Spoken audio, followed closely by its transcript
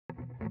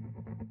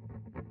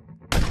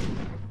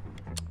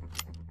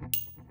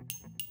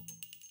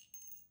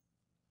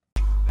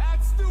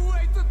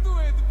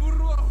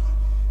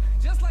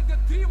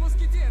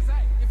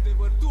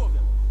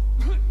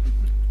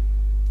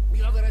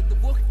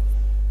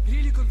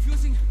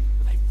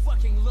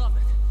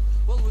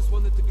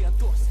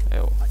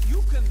Jó.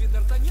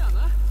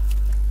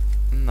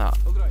 Na,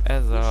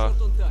 ez a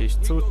kis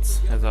cucc,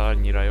 ez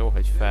annyira jó,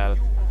 hogy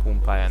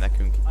felpumpálja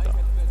nekünk itt a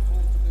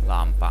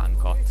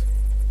lámpánkat.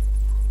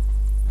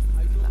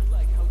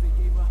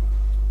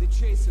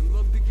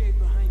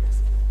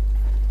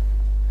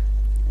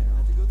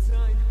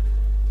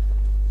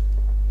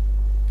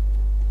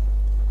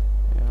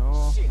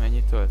 Jó,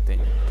 mennyi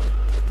töltény?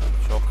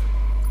 Nem sok.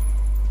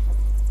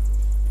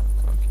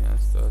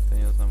 29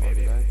 töltény, az nem a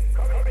világ.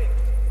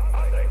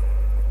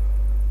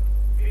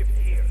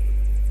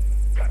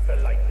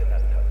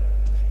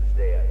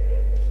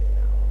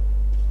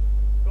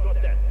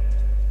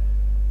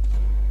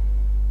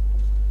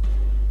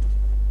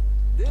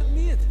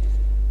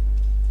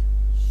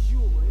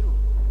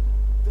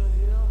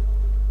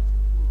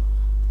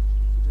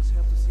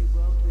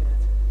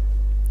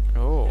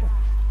 Ó,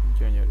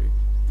 gyönyörű.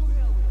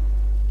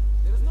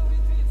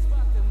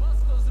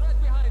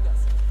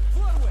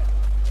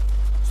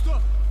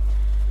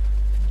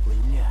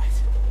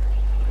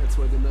 That's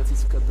why the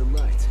Nazis cut the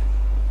light.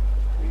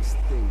 These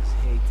things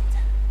hate it.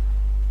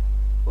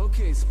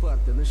 Okay,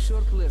 Spartan, a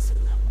short lesson.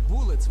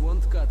 Bullets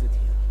won't cut it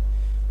here.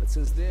 But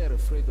since they are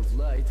afraid of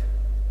light,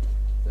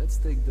 let's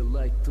take the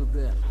light to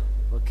them,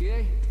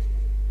 okay?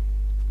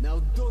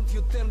 Now don't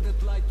you turn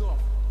that light off.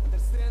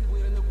 Understand,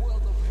 we're in a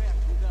world of hurt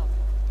without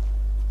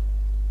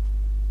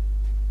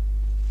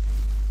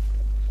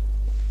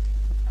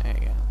it.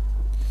 Igen.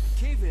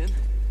 Cave in?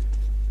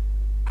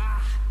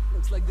 Ah,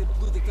 looks like they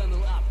blew the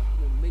tunnel up.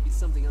 Well, maybe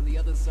something on the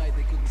other side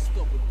they couldn't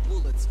stop with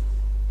bullets.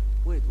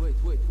 Wait.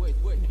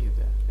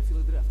 I feel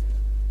a draft.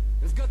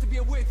 There's got to be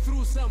a way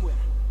through somewhere.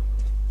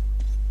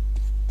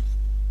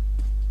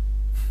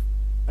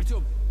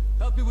 Artyom,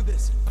 help me with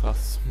this.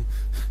 Klassz.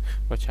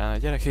 Bocsánat,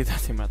 gyerekek, de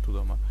én már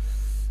tudom a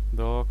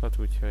dolgokat,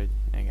 úgyhogy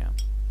igen.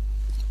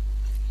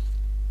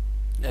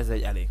 Ez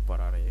egy elég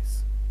para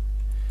rész.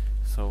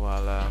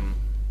 Szóval,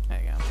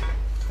 igen.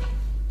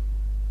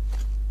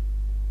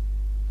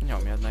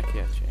 Nyomjad neki,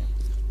 ecsém.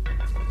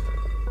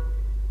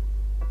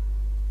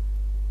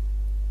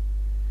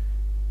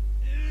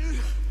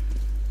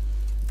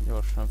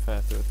 Gyorsan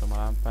feltöltöm a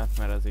lámpát,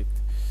 mert ez itt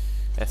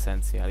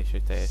eszenciális,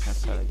 hogy teljesen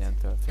fel legyen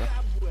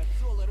töltve.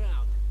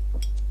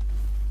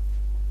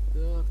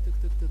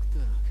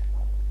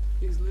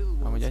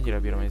 Amúgy annyira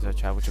bírom, hogy ez a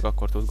csávó csak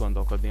akkor tud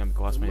gondolkodni,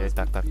 amikor azt mondja, hogy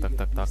tak.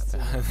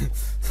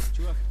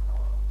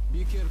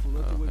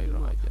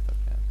 Hagyjatok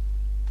el.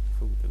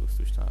 Fú, de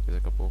gusztustalanok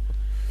ezek a pókok.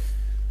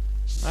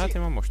 Hát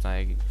én már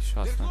mostanáig is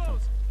használtam.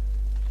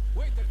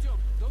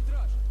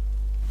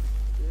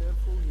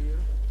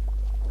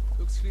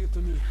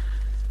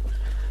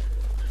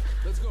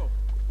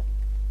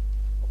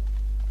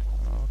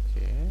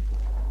 Oké.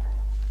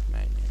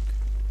 Menjünk.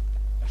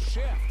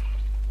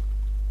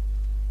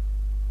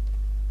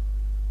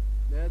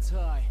 That's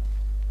high.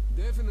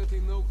 Definitely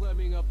no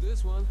climbing up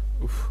this one.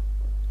 Uff.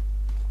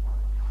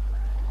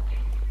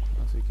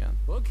 Az igen.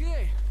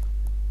 Okay.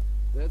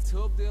 Let's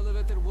hope the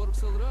elevator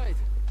works all right.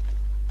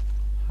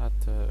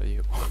 Hát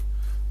jó.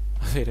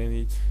 Azért én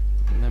így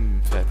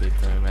nem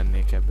feltétlenül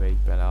mennék ebbe így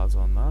bele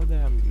azonnal,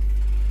 de...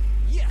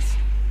 Yes!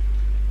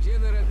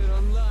 Generator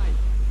online.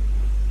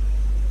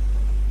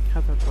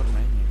 Hát akkor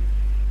menjünk.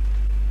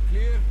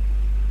 Clear.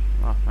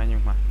 Na,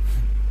 menjünk már.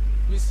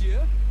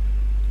 Monsieur?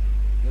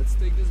 Let's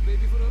take this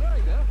baby for a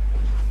ride, huh?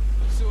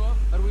 So,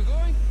 are we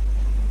going?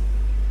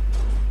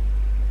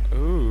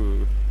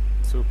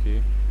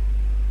 Cuki.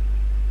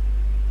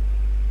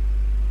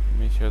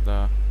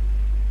 Micsoda.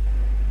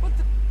 What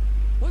the?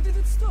 Why did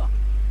it stop?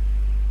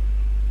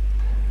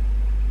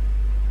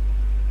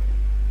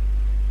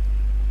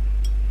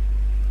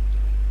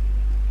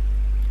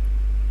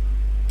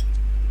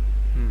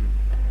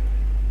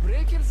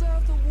 Breakers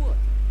out or what?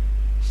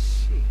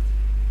 Shit.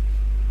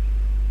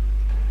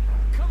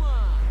 Come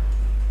on.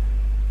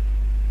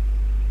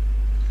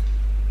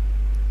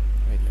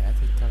 Vagy lehet,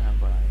 hogy talán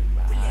valami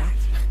más.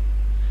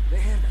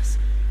 They heard us.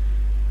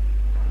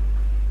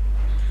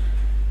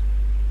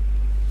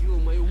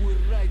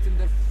 We're right in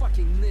their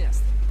fucking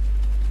nest.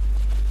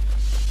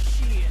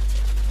 Shit.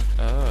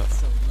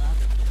 That's a lot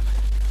of them.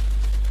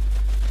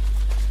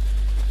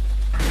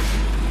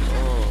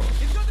 Oh.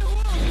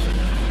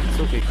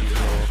 Cuki kis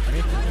dolgok, mi?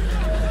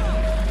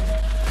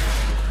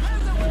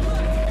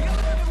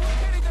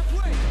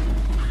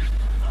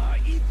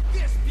 Eat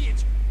this,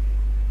 bitch.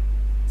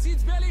 See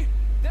its belly?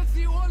 That's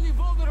the only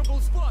vulnerable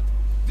spot.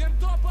 Their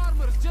top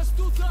armor's just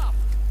too tough.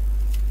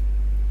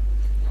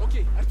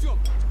 Okay, Artyom,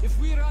 if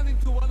we run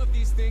into one of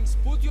these things,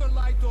 put your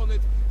light on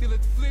it till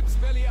it flips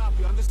belly up,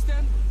 you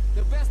understand?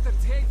 The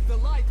bastards hate the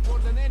light more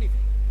than anything.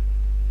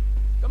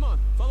 Come on,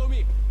 follow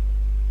me.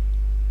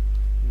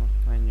 Na,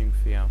 menjünk,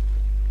 fiam.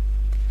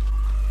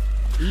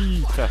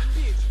 Íte!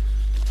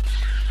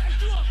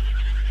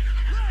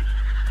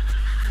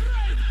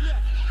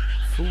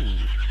 Fú!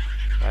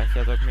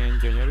 Látjátok, milyen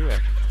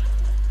gyönyörűek?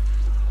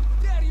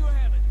 There you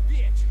have it,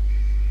 bitch!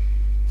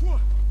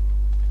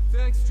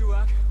 Thanks,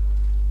 Chuvak.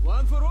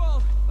 One. 1 for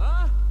all,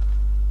 huh?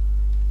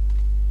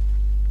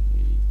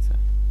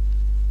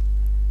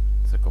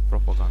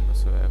 propaganda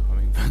szövegek,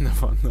 amik benne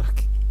vannak.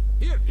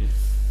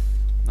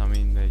 Na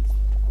mindegy.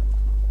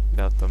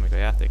 De attól még a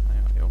játék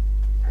nagyon jó.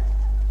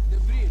 The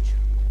bridge.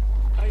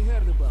 I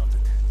heard about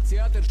it.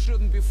 Theater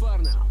shouldn't be far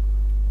now.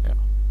 Ja.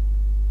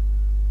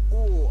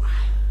 Oh.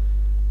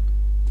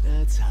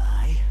 That's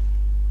high.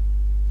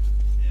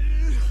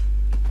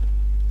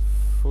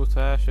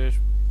 Futás és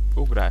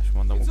ugrás,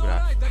 mondom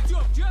ugrás.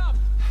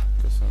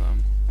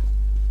 Köszönöm.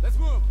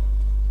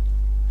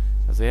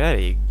 Azért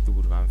elég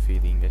durván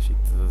feelinges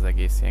itt ez az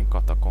egész ilyen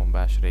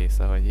katakombás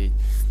része, hogy így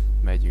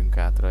megyünk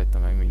át rajta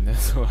meg minden,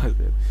 szóval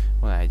azért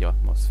van egy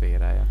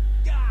atmoszférája.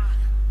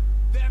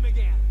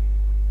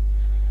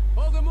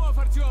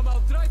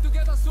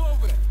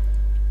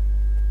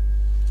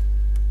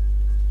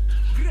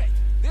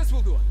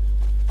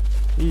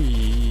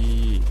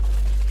 Íííí.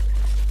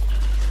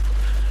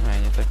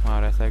 Menjetek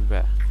már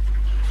ezekbe.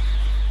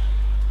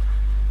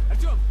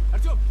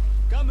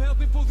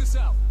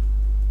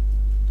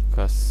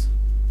 Kösz.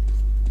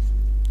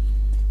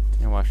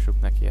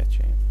 Nyomassuk neki,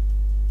 ecsém.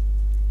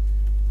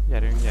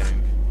 Gyerünk,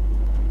 gyerünk.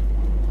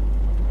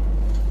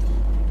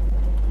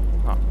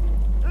 Na.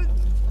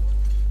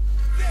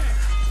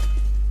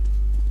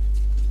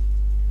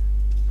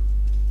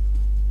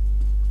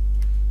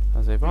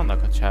 Azért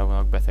vannak a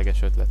csávónak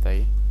beteges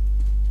ötletei.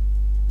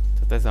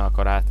 Tehát ezen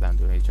akar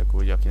átlendülni, csak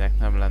úgy, akinek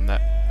nem lenne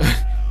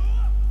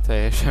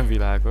teljesen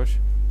világos.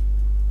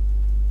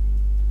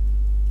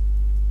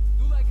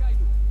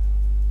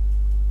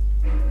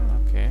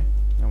 Oké,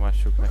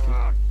 nyomassuk neki.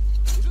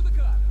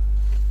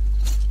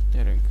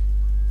 Gyerünk.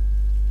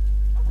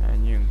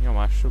 Menjünk,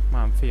 nyomassuk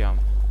már, fiam.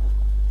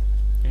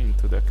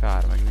 Into the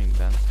car, meg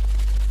minden.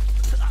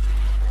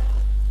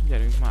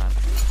 Gyerünk már.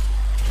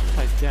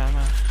 Hagyjál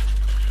már.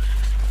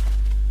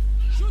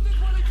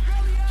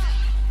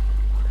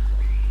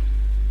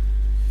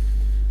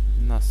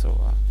 Na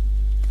szóval.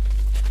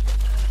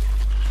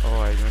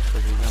 Oj, most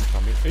ez így nem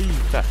tudom mit.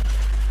 Íj, te!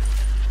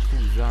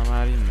 Húzzál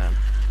már innen.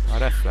 A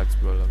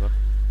reflexből lövök.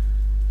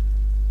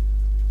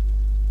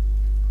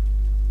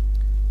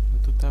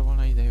 Tudtál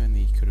volna ide jönni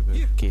így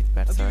körülbelül 2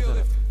 perccel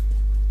ezelőtt?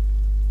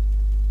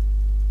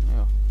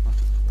 Jó,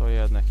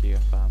 toljad neki a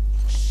fám.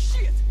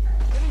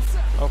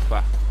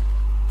 Hoppá!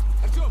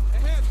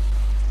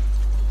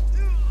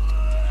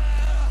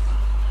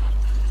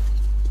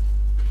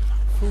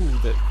 Fú,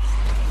 de...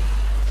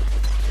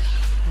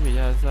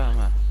 Vigyázzál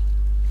már!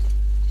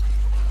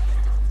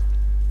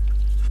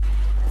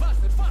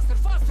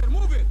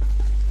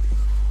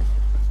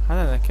 Hát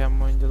ne nekem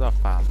mondjad,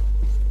 apám!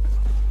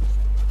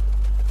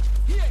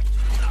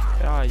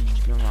 Jaj,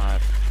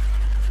 már!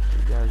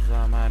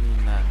 Vigyázzál már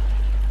innen!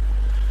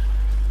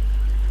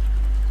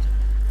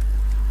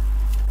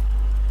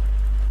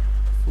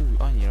 Fú,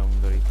 annyira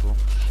undorító.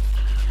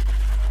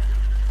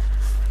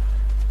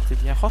 Ez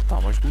egy ilyen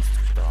hatalmas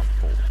gusztustalan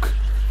pók.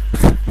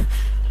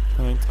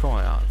 Mint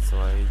komolyan,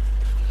 szóval így...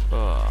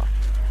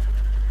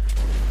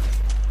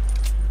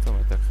 Tudom,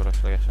 hogy tök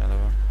feleslegesen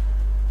lövöm.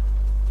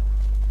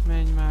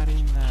 Menj már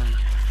innen!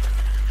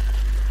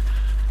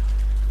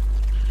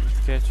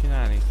 Mit kell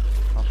csinálni?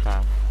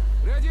 Apám.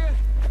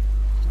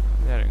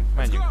 Gyerünk,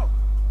 menjünk!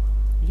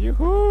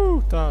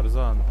 Juhú,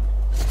 Tarzan!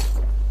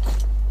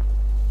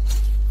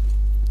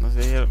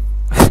 Azért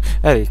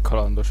elég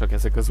kalandosak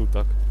ezek az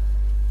utak.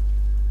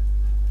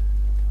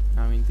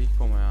 Na, mint így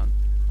komolyan.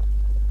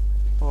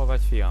 Hol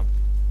vagy, fiam?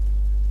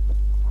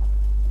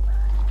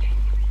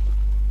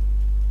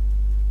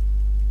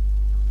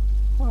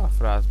 Hol a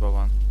frászba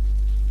van?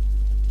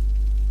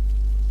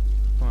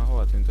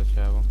 Hol tűnt a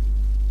csávó?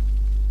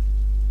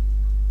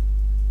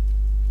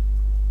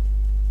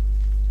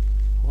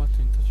 Hol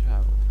tűnt a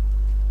csávó?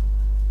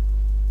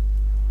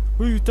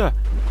 Hű, te!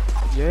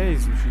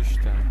 Jézus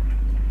Isten!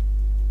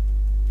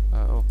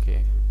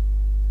 Oké.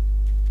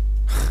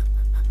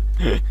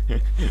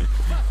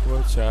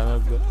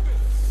 Bocsánat, de...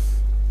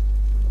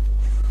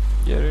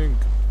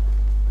 Gyerünk!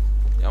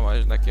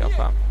 Nyomasd neki,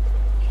 apám!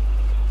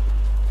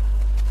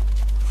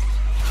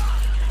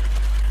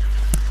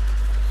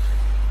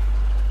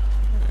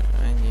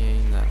 Menjél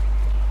innen!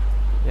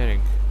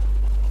 Gyerünk!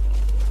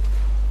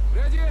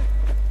 Ready?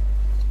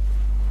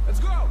 Let's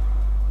go!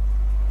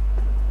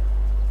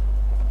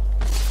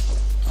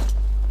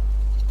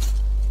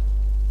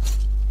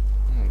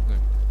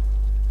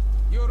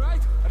 You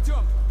right,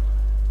 Artyom?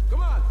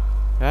 Come on!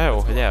 Ja, jó,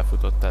 hogy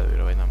elfutott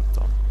előre, vagy nem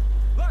tudom.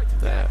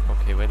 De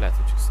oké, vagy lehet,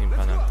 hogy csak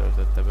szimplán nem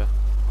töltötte be.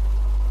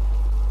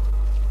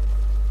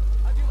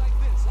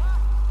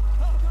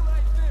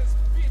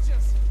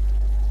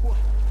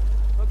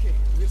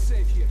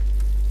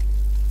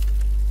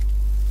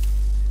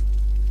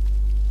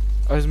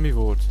 Ez mi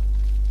volt?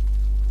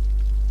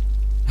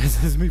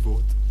 Ez mi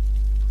volt?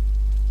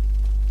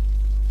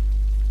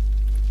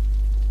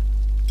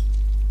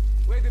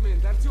 Wait a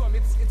minute, Artyom,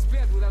 it's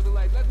bad without the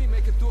light. Let me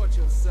make a torch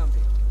or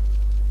something.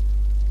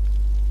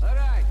 All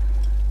right.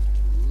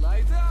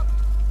 Light up!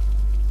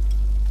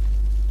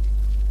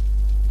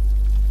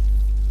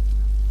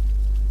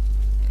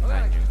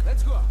 Alright,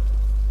 let's go!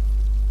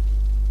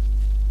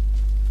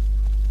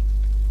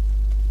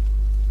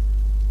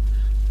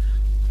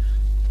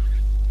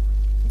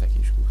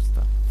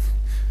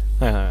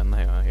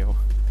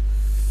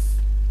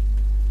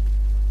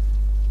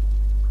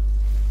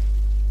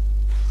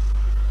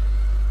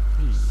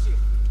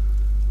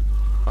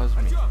 Az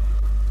mi?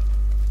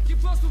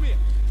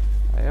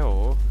 Hát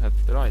jó, hát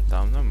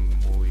rajtam nem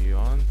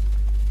múljon.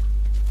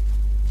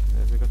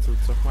 De ezek a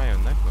cuccok már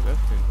jönnek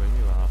mögöttünk, vagy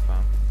mi van,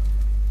 apám?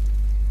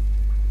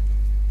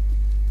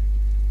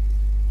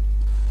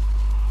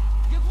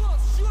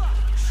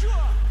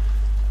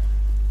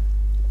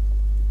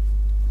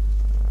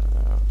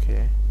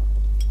 Oké.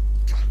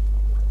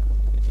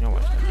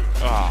 Nyomás neki.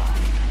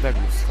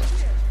 Degúzta.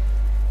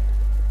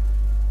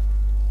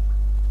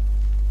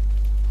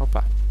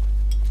 Hoppá.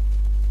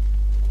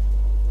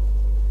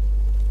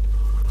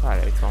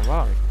 Várjál, itt van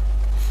valami?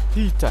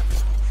 Híte!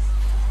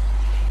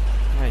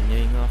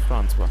 Menjél innen a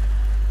francba.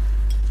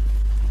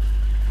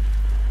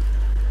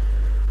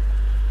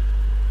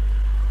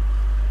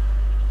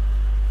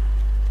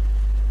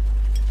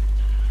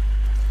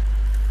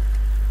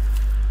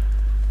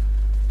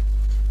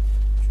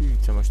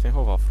 Hűte, most én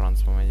hova a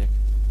francba megyek?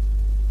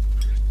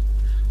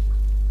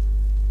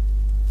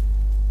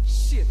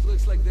 Shit,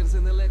 looks like there's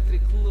an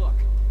electric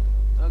lock.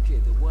 Okay,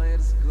 the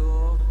wires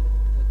go...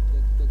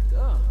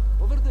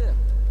 over there.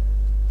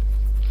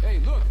 Hey,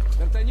 look,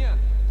 D'Artagnan.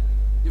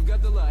 You've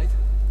got the light.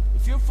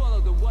 If you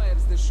follow the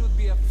wires, there should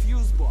be a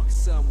fuse box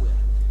somewhere.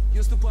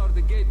 Used to power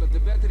the gate, but the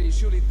battery is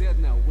surely dead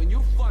now. When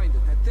you find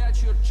it,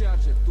 attach your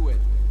charger to it.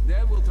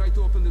 Then we'll try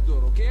to open the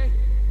door, okay?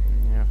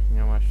 Ja,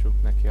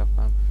 nyomassuk neki,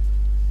 apám.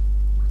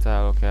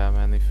 Utálok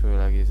elmenni,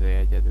 főleg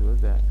egyedül,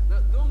 de... No,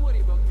 don't worry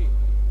about me.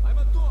 I'm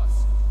a boss.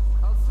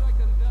 I'll strike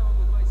them down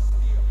with my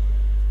steel.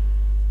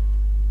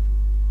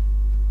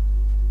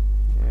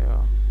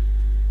 Ja.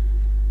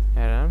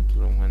 Erre nem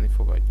tudunk menni,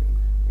 fogadjunk.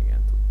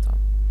 Igen, tudtam.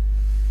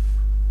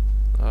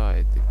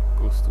 Itt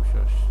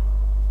kusztusos.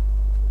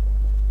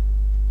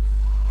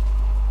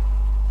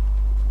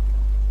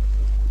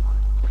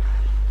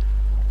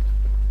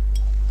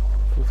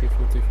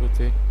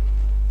 Futi.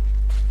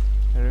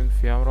 Erünk,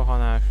 fiam,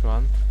 rohanás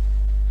van.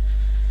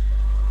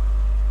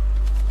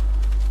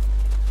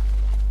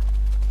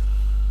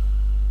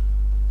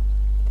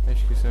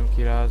 Esküszöm,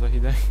 kiráz a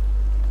hideg.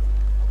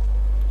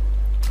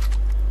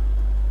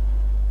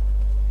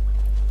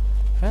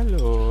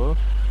 Hello!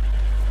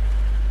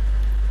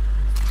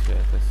 Ezt is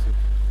eltesszük.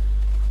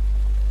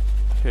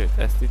 Sőt,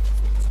 ezt itt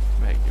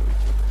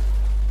meggyújtjuk.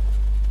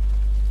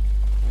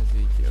 Ez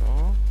így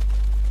jó.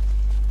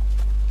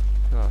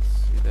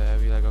 Klassz, ide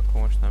elvileg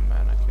akkor most nem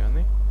mernek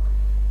jönni.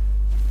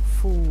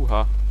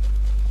 Fúha!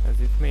 Ez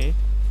itt mi?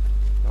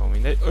 Jó,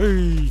 mindegy.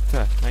 Öj,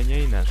 te! Menj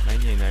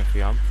innen,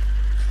 fiam!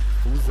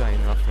 Húzzál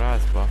innen a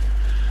frázba!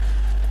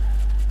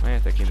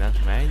 Menjetek innen,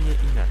 menj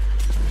innen!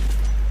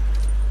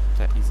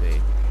 Te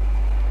izé!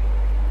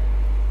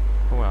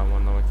 Komolyan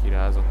mondom, hogy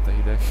kirázott a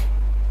hideg.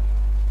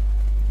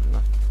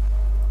 Na.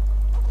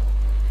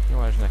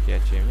 Nyomasd neki,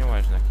 ecsém,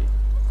 nyomasd neki!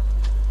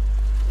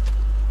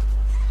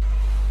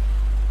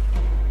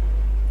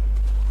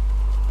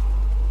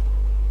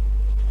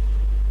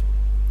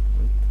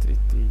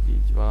 Itt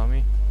így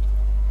valami.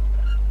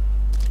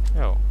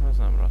 Jó, ez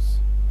nem rossz.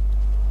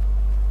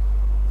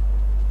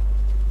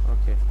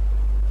 Oké.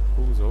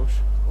 Húzós.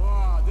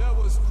 Wow, that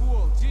was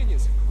cool.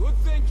 Genius. Good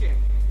thinking.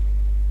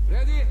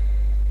 Ready?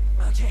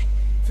 Okay.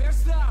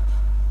 First up.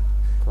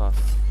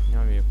 Klassz.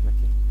 Nyomjuk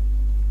neki.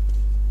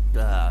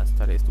 De ezt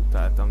a részt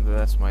utáltam, de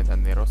lesz majd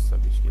ennél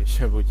rosszabb is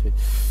később, úgyhogy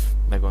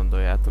ne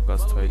gondoljátok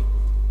azt, hogy...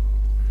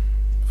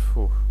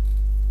 Fú.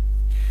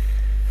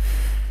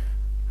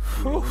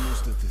 We're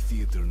almost at the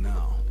theater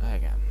now.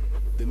 Igen.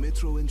 The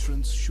metro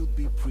entrance should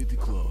be pretty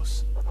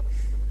close.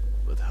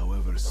 But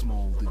however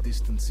small the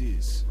distance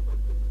is,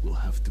 we'll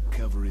have to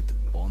cover it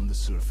on the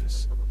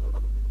surface.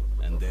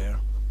 And there,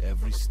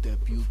 every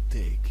step you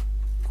take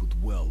could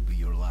well be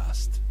your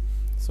last.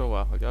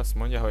 Szóval, hogy azt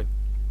mondja, hogy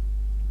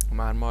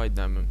már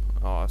majdnem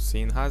a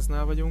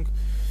színháznál vagyunk,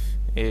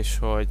 és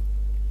hogy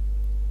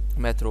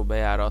metró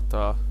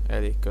bejárata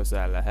elég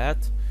közel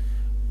lehet,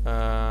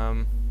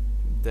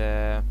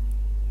 de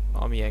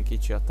amilyen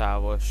kicsi a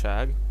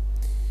távolság,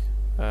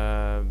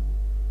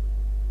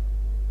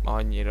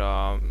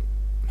 annyira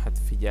hát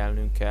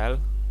figyelnünk kell,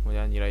 vagy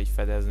annyira így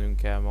fedeznünk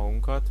kell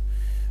magunkat,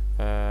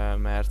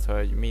 mert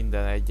hogy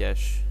minden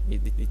egyes,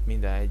 itt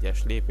minden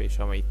egyes lépés,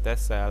 amit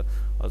teszel,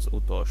 az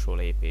utolsó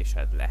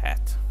lépésed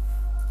lehet.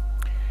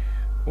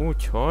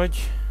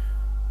 Úgyhogy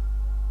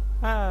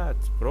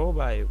hát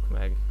próbáljuk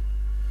meg,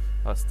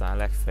 aztán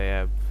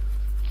legfeljebb,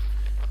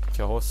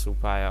 ha hosszú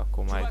pálya,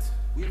 akkor majd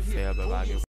félbevágjuk.